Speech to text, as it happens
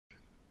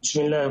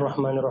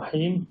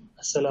Bismillahirrahmanirrahim.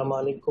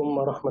 Assalamualaikum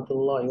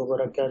warahmatullahi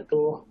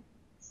wabarakatuh.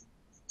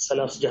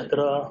 Salam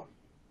sejahtera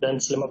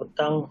dan selamat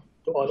petang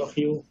to all of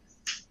you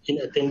in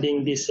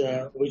attending this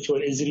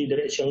virtual Esri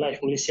Direction Live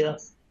Malaysia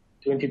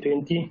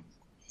 2020.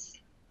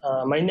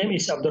 My name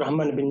is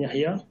Abdurrahman bin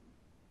Yahya.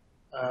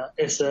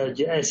 As a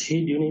GIS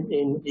Head Unit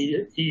in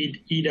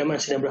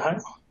E-Idaman, Sdn Bhd.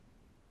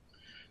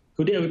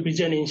 Today I will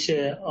present and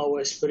share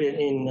our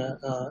experience in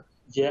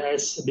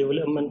GIS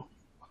development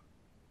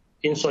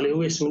in solid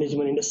waste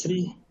management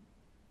industry,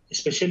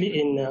 especially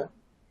in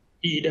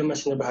E-Idaman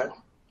Sdn Bhd.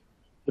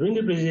 During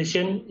the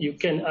presentation, you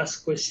can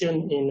ask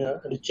questions in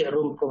the chat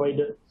room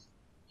provided.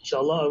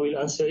 Inshallah, I will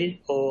answer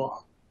it,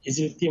 or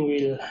Esri team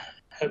will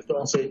have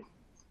to answer it.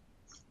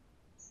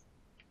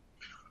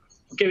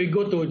 Okay, we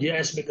go to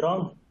GIS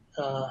background.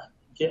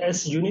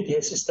 GIS unit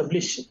has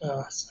established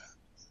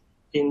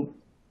in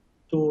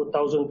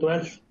 2012.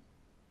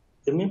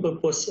 The main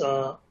purpose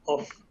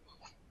of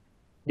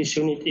this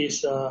unit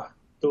is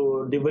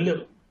to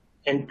develop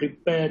and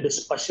prepare the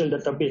spatial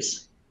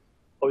database,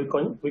 or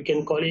we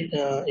can call it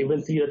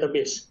inventory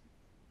database,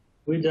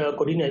 with the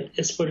coordinate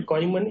as per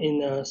requirement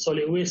in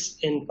solid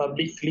waste and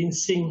public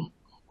cleansing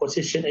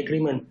concession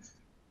agreement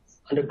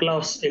under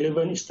clause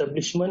 11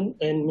 establishment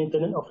and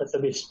maintenance of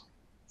database.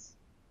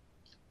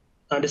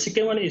 The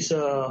second one is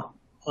to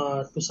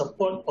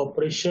support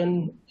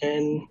operation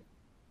and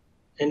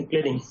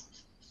planning.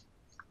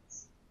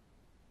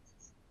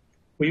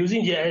 We're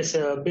using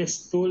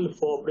GIS-based tool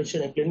for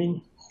operation and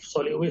planning of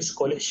solid waste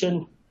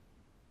collection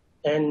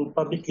and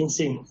public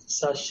cleansing,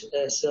 such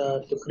as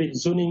to create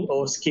zoning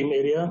or scheme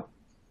area,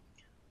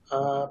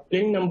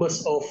 planning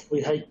numbers of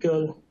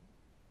vehicle,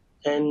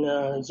 and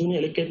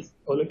zoning allocate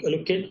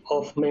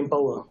of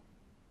manpower.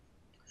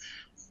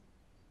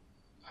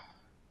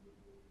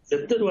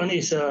 The third one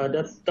is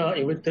data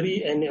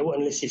inventory and network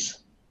analysis.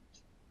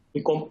 We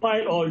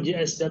compile all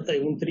GIS data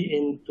inventory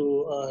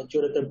into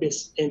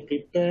geodatabase and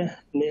prepare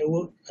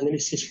network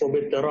analysis for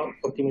better route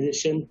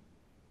optimization.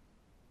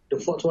 The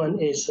fourth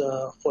one is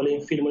for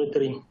landfill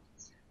monitoring.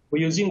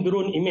 We're using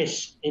drone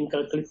image in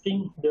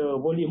calculating the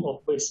volume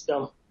of waste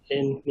dump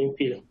and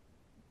landfill.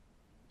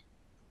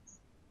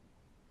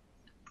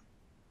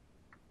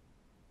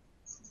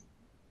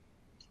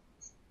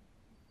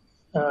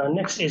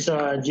 Next is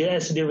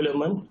GIS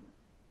development.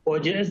 For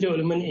GIS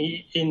development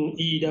in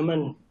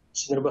E-Idaman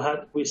Sdn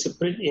Bhd, we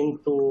separate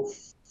into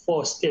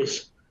 4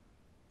 stages.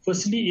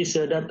 Firstly is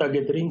a data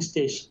gathering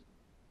stage.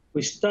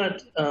 We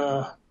start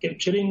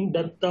capturing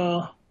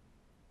data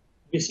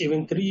base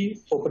inventory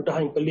for Kedah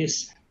and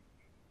Perlis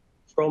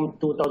from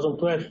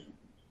 2012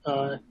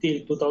 till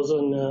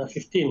 2015.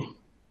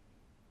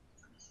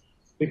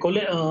 We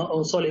collect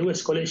on solid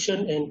waste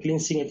collection and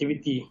cleansing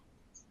activity,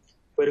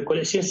 where the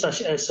collection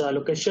such as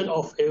location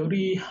of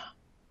every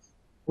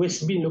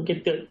waste bin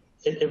located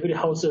at every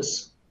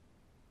houses,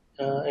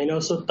 and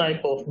also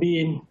type of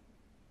bin,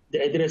 the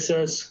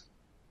addresses.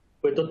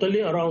 We're totally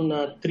around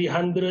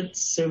 370,000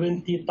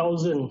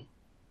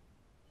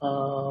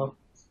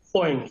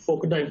 points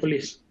for Kedah and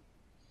Perlis.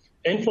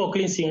 And for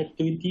cleansing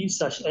activities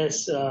such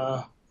as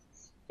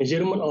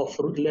measurement of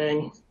root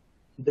length,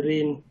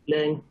 drain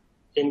length,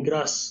 and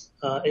grass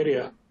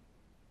area.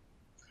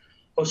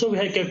 Also, we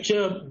have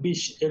captured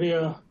beach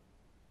area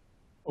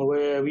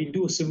where we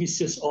do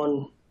services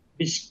on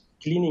beach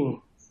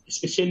cleaning,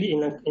 especially in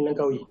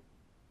Langkawi.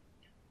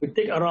 We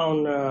take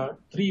around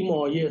 3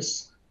 more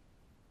years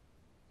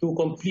to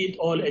complete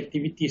all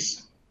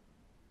activities.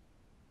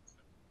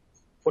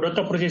 For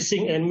data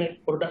processing and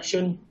map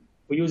production,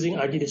 we're using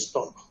RG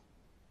Desktop.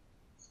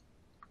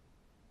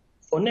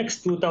 For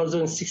next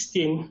 2016,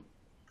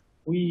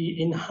 we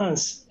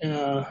enhance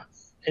and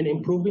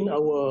improving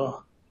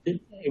our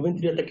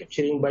inventory data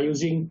capturing by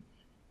using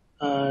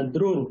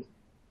drone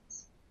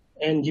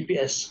and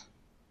GPS.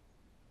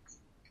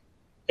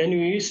 And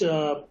we use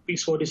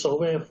Pix4D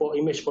software for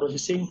image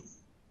processing,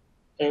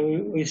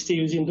 and we're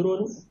still using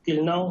drone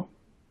till now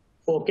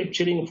for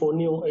capturing for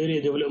new area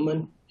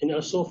development and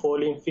also for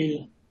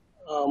landfill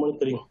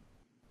monitoring.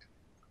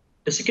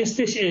 The second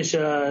stage is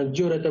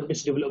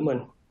geodatabase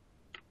development.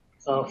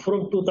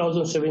 From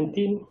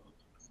 2017,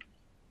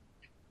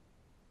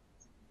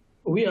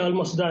 we are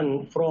almost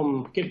done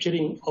from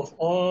capturing of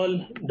all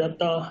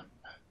data,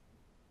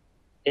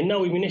 and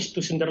now we managed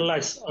to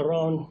centralize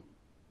around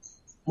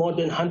more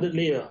than 100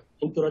 layers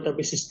into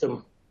database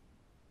system.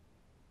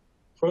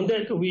 From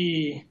that,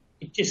 we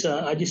purchase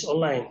AGIS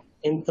online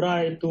and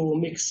try to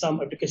make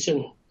some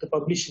application to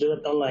publish the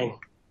data online.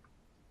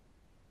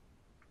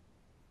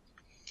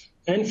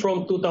 And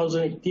from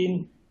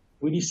 2018,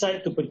 we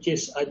decided to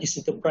purchase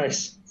AGIS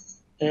Enterprise.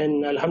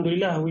 And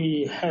Alhamdulillah,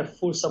 we have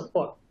full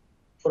support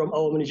from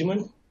our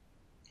management.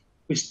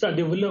 We start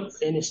develop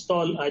and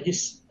install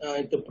AGIS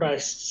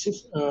Enterprise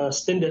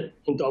standard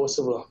into our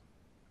server.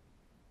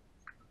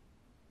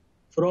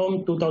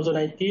 From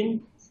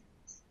 2019,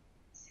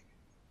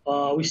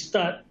 we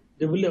start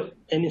develop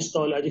and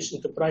install AGIS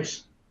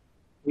Enterprise.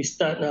 We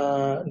start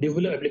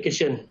develop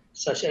application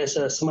such as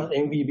Smart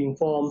MV being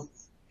formed,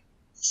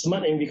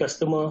 smart MV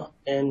customer,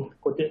 and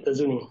contractor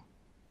zoning.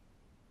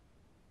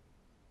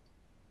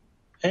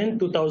 And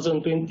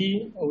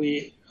 2020,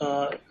 we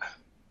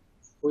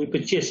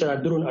purchased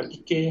drone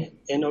RTK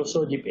and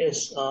also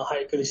GPS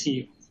high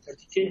accuracy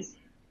RTK,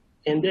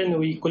 and then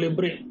we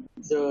collaborate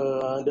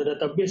the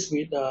database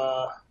with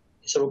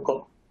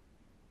Esri,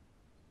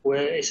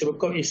 where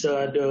Esri is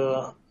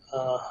the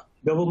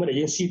government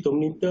agency to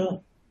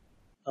monitor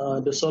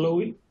the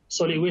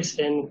solid waste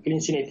and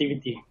cleansing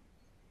activity.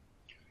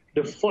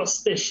 The fourth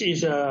stage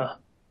is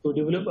to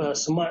develop a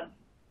smart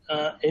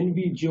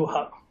NV Geo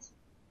Hub,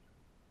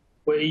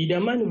 where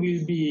E-Idaman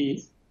will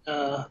be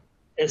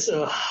as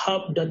a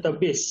hub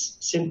database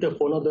center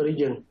for Northern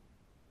region,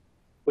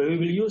 where we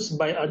will use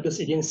by others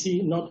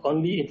agency, not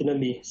only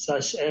internally,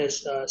 such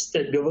as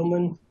state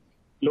government,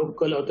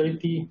 local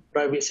authority,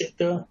 private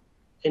sector,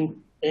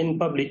 and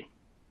public.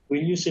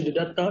 We'll use the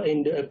data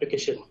in the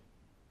application.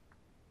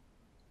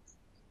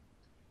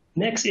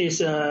 Next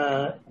is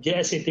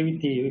GIS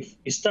activity.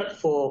 We start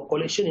for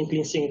collection and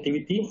cleansing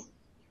activity.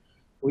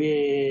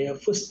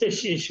 First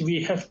stage is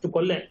we have to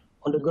collect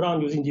on the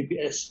ground using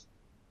GPS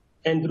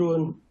and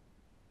drone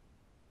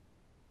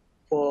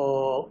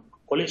for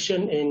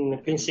collection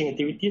and cleansing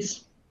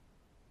activities.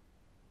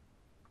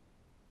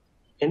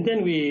 And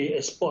then we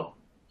export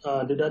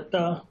the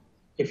data.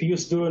 If we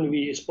use drone,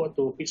 we export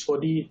to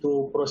Pix4D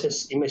to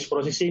process image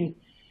processing.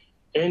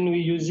 And we're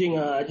using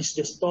this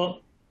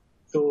desktop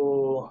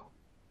for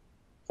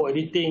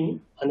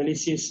editing,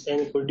 analysis,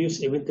 and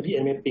produce inventory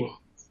and mapping.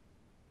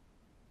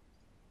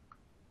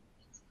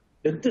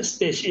 The third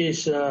stage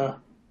is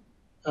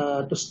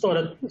to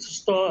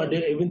store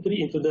the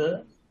inventory into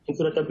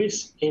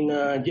database in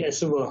GIS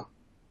server.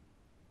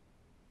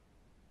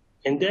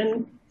 And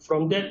then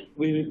from that,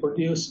 we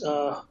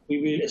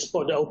will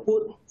export the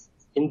output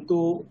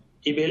into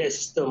ABLS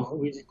system,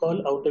 which is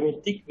called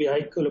Automatic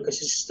Vehicle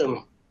Location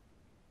System.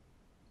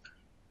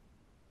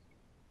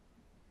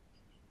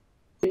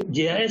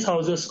 GIS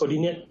houses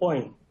coordinate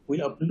point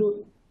will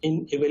upload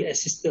in ABLS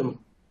system,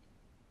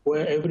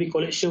 where every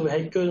collection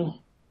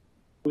vehicle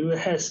will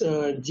has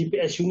a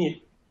GPS unit.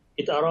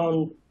 It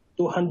around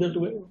 200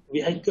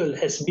 vehicle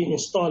has been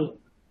installed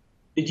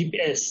the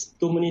GPS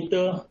to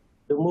monitor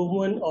the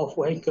movement of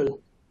vehicle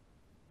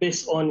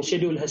based on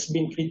schedule has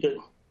been created,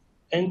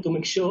 and to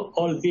make sure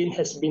all bin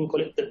has been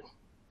collected.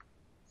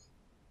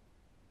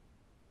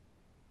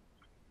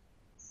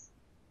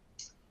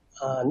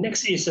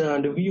 Next is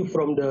the view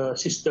from the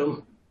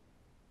system.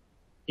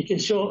 It can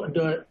show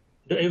the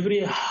every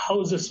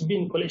house's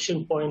bin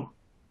collection point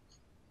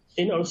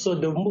and also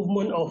the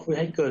movement of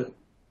vehicle.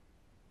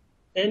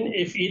 And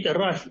if it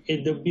arrives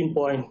at the bin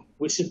point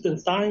with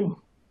certain time,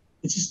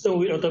 the system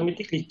will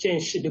automatically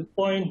change the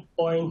point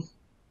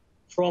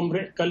from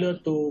red color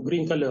to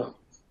green color.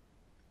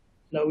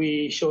 Now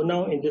we show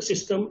now in the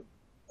system,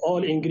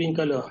 all in green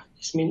color.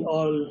 This means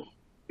all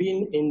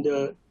bin in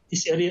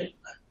this area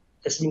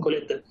has been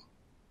collected.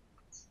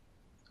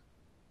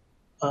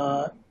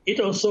 It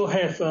also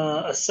have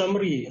a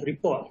summary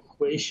report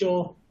where it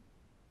shows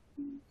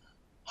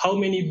how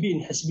many bin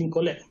has been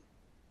collected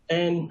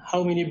and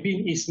how many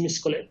bin is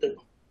miscollected.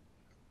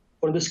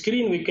 On the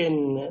screen, we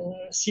can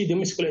see the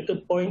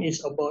miscollected point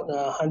is about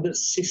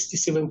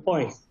 167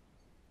 points.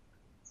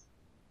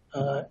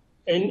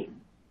 And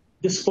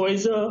the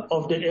supervisor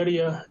of that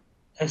area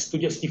has to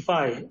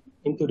justify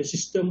into the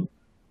system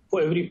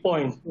for every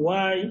point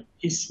why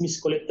is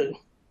miscollected,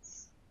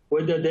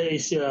 whether there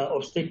is an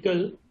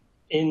obstacle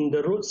in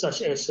the road,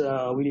 such as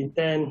will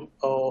intend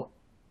or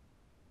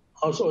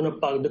house owner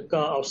park the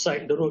car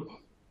outside the road,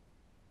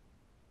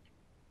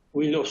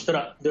 will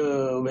obstruct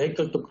the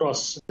vehicle to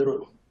cross the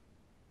road.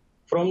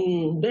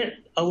 From that,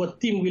 our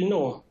team will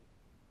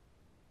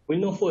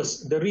know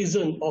first the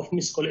reason of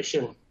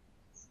miscollection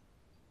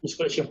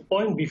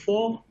point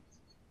before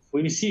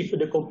we receive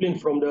the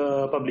complaint from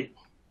the public.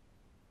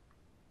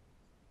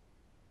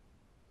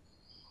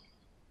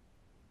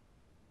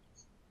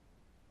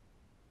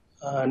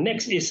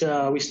 Next is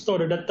we store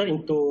the data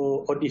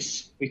into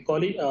ODIS. We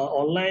call it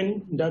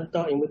Online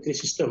Data Inventory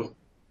System.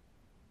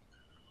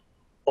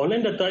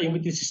 Online Data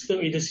Inventory System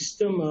is a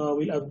system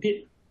will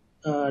update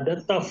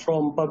data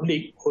from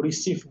public who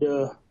receive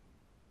the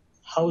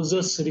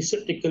houses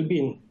receptacle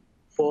bin.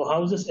 For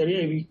houses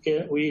area,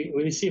 we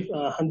receive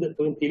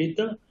 120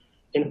 liter,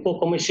 and for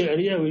commercial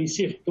area, we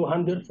receive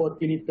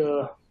 240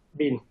 liter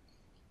bin.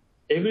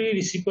 Every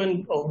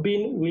recipient of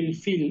bin will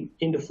fill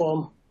in the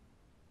form,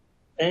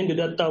 and the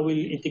data will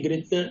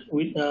integrated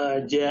with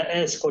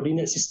GIS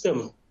coordinate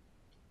system,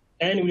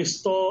 and will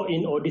store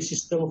in audit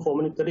system for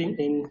monitoring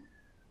and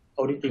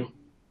auditing.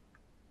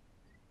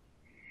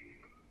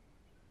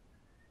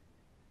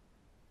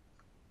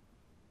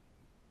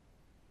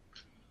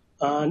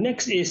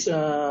 Next is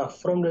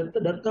from the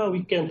data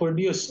we can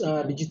produce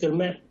digital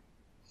map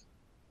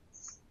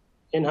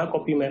and hard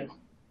copy map.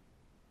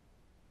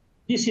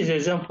 This is an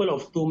example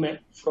of two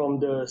maps from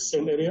the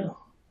same area,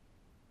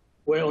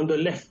 where on the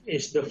left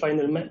is the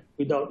final map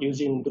without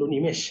using drone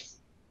image,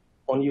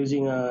 on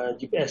using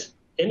GPS,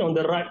 and on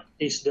the right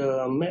is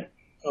the map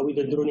with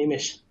the drone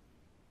image.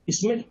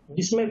 This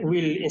map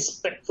will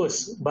inspect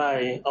first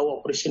by our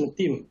operation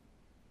team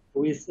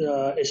with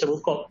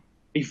Esri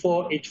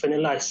before it's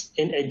finalized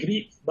and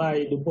agreed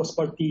by the both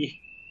party.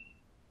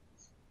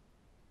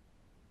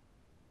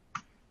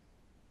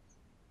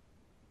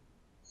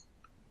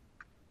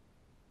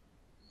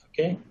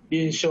 Okay,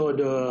 this show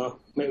the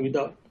map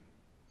without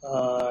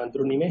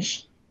drone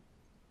image.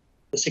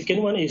 The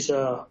second one is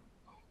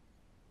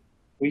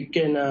we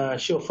can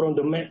show from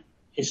the map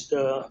is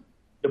the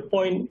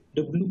point,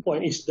 the blue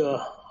point is the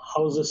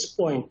houses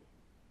point,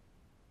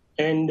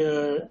 and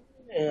the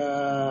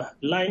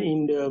line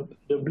in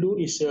the blue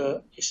is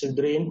a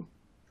drain,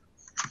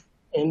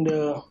 and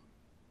the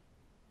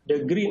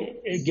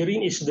green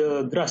is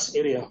the grass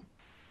area.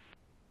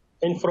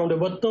 And from the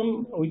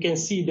bottom we can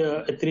see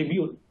the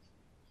attribute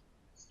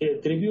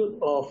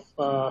of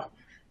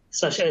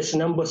such as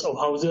numbers of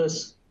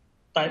houses,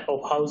 type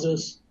of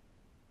houses,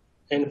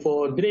 and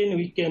for drain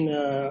we can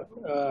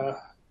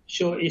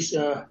show is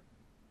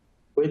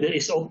whether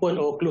it's open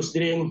or closed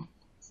drain,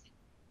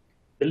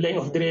 the length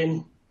of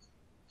drain,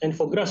 and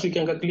for grass we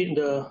can calculate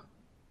the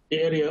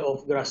area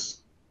of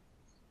grass.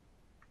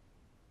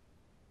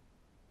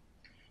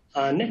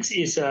 Next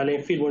is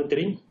landfill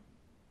monitoring.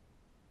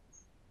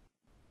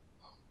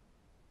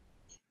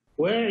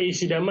 Where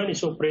E-Idaman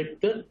is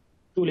operated,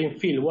 two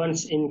landfill,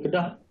 one's in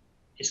Kedah,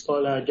 it's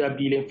called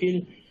Jabi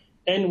landfill,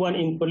 and one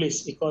in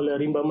Perlis, it's called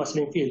Rimba Mas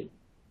landfill.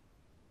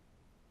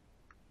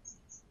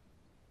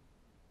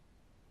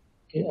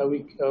 Okay, I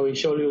will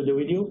show you the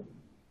video.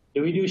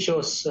 The video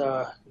shows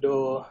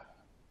the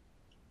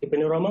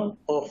panorama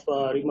of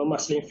Rimba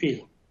Mas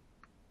landfill.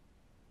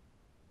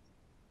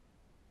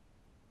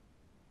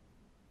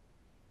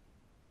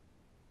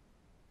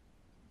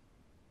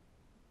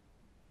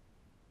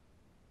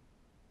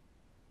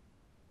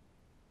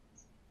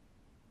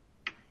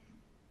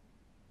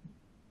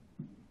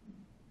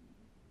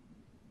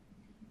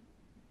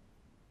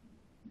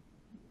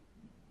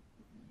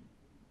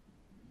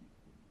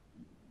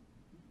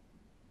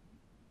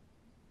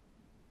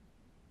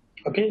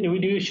 Okay, the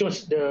video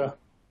shows the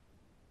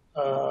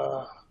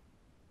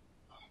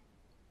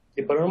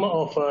panorama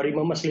of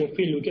Rimba Mas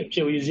landfill we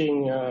capture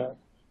using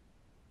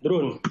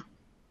drone.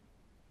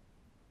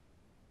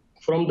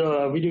 From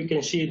the video, you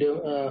can see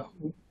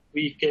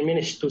we can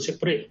manage to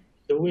separate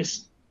the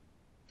waste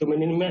to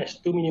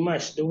minimize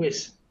the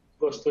waste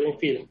goes to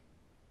landfill.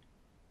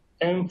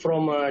 And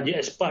from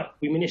GIS part,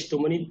 we managed to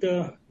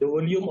monitor the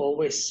volume of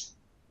waste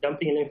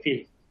dumping in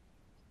landfill.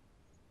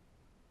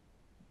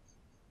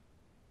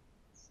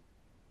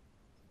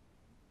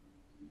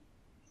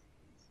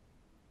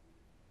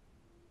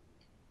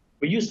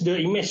 We use the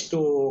image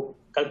to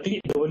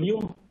calculate the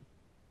volume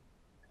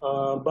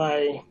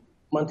by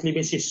monthly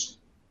basis.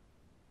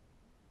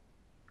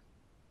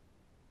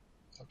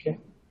 Okay.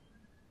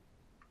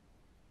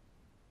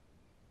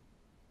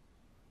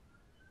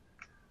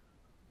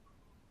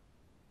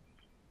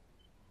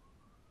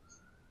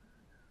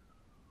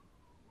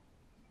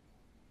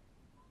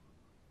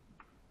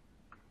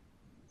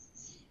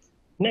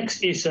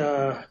 Next is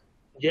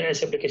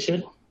GIS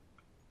application.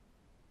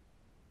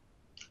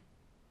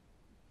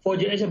 For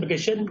GIS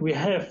application, we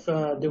have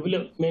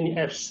developed many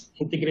apps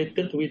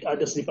integrated with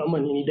other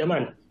departments in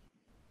E-Idaman,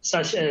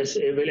 such as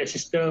evaluation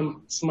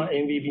system, smart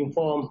MV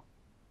beamform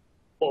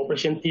for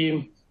operation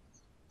team,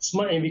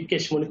 smart MV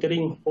cache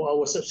monitoring for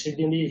our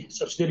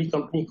subsidiary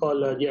company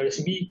called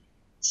GRSB,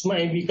 smart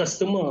MV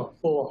customer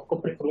for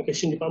corporate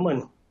communication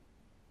department.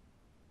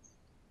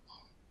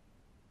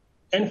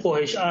 And for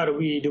HR,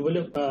 we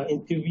develop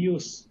interview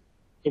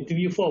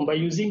form by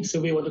using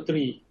survey 1 to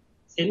 3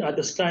 and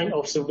other kind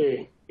of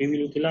survey. We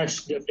will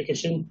utilize the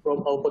application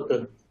from our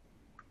portal.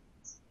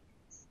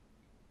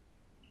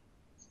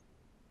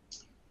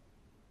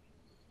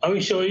 I will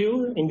show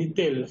you in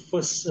detail.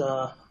 First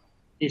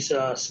is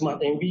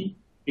smart MV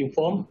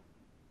beamform.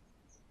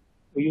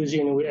 We're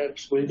using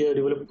WebApps Welder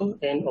Developer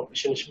and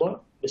Operation Dashboard.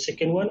 The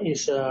second one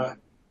is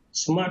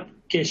smart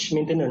cache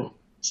maintenance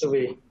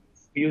survey.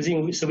 We're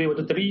using survey 1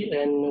 to 3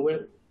 and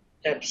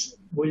WebApps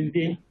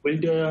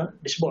Welder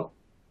Dashboard.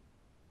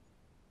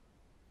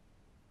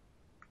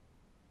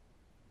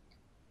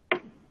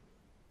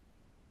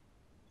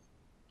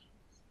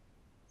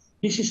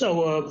 This is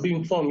our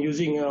beamform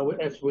using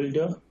WebApps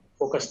Welder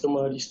for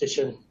customer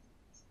registration.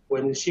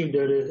 When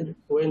the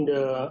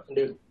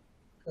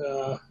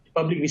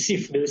public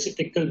receive the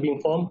receptacle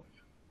beamform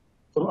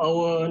from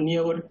our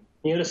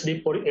nearest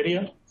depot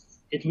area,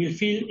 it will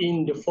fill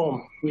in the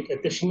form with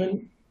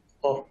attachment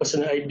of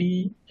personal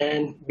ID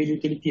and bill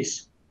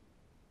utilities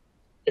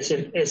as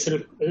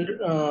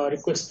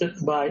requested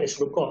by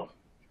Esri.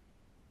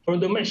 From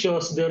the map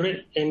shows the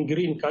red and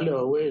green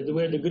color, where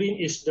the green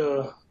is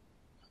the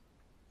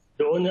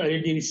owner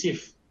already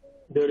received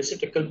the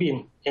receptacle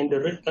bin, and the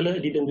red color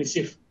didn't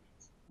receive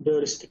the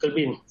receptacle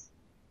bin.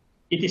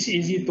 It is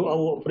easy to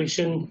our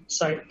operation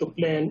site to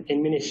plan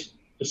and manage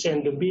to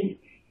send the bin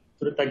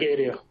to the target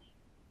area.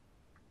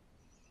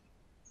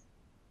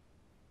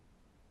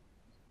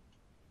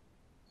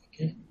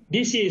 Okay.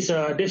 This is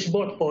a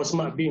dashboard for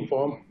smart bin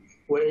form,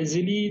 where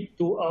Esri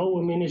to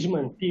our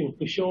management team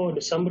to show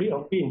the summary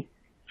of bin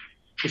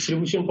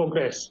distribution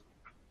progress.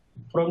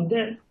 From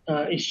that,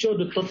 it shows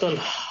the total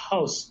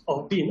house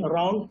of bin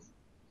around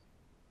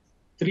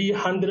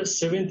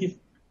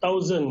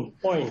 370,000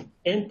 point,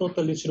 and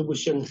total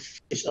distribution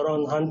is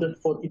around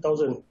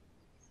 140,000.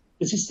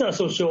 The system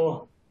also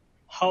shows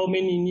how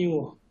many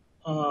new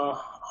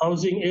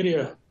housing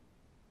area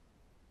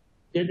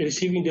that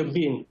receiving the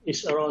bin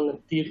is around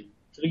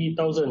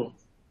 3,000,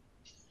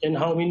 and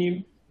how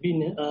many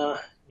bin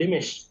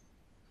damaged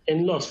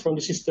and lost from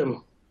the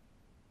system.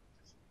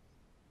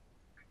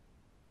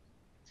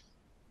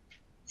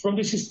 From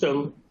the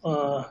system,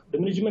 the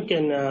management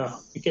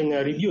can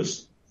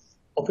reduce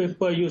of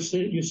paper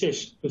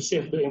usage to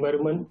save the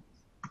environment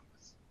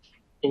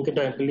in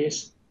Kedah and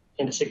Perlis.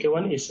 And the second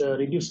one is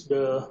reduce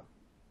the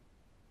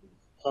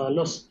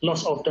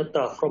loss of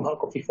data from hard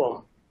copy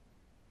form.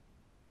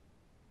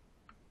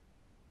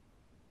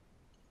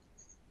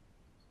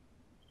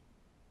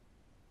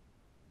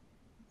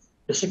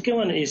 The second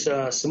one is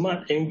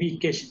smart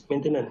MV cache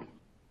maintenance.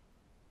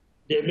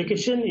 The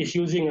application is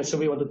using a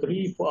survey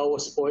 123 for our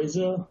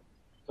supervisor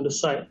on the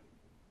site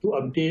to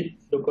update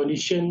the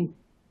condition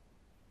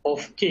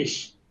of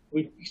cache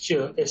with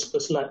picture as per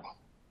slide.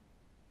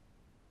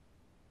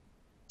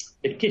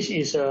 The cache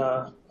is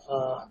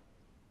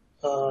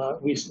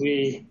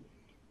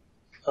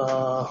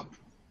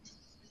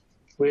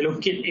we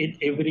locate it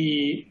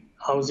every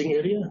housing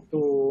area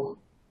to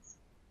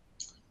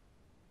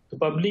the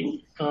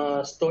public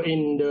store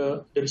in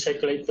the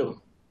recycle item.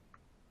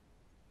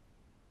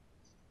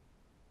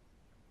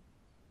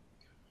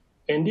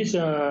 And this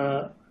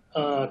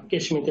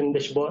cache maintenance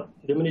dashboard,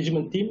 the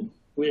management team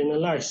will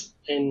analyze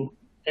and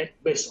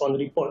act based on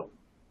report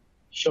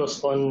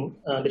shows on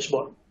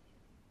dashboard.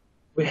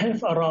 We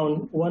have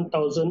around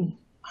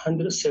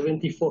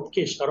 1,174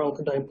 cache around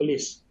Kedah and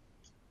Perlis.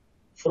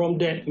 From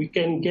that, we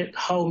can get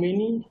how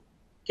many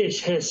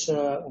cache has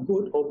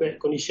good or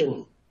bad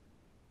condition,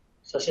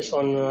 such as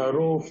on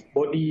roof,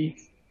 body,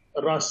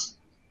 rust,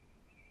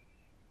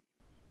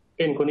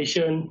 paint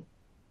condition,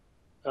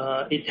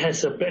 it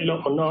has a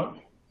padlock or not.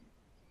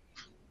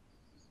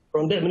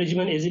 From that,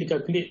 management easily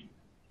calculate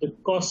the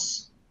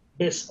cost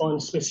based on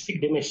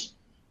specific damage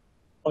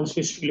on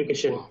specific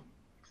location.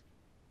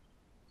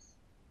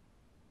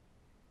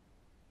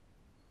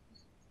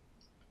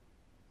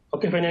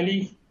 Okay,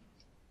 finally,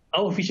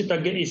 our future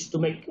target is to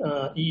make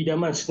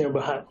E-Idaman Sdn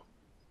Bhd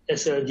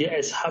as a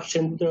GIS hub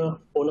center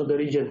for the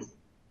region.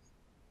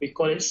 We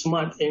call it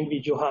Smart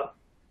MV Hub,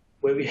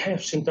 where we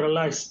have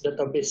centralized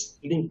database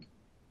linked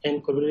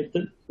and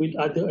collaborated with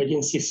other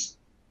agencies,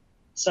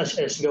 such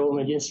as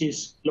government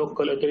agencies,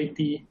 local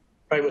authority,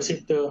 private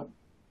sector,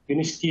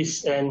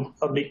 universities, and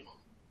public.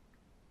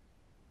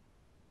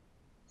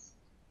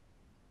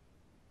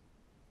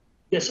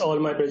 That's all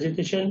my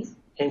presentation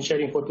and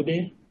sharing for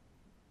today.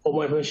 For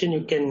more information,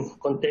 you can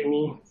contact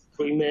me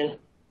through email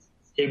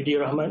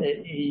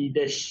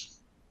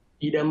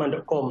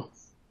fd.rahman@e-idaman.com.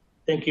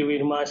 Thank you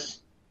very much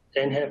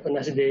and have a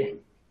nice day.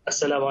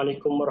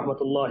 Assalamualaikum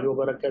warahmatullahi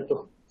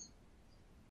wabarakatuh.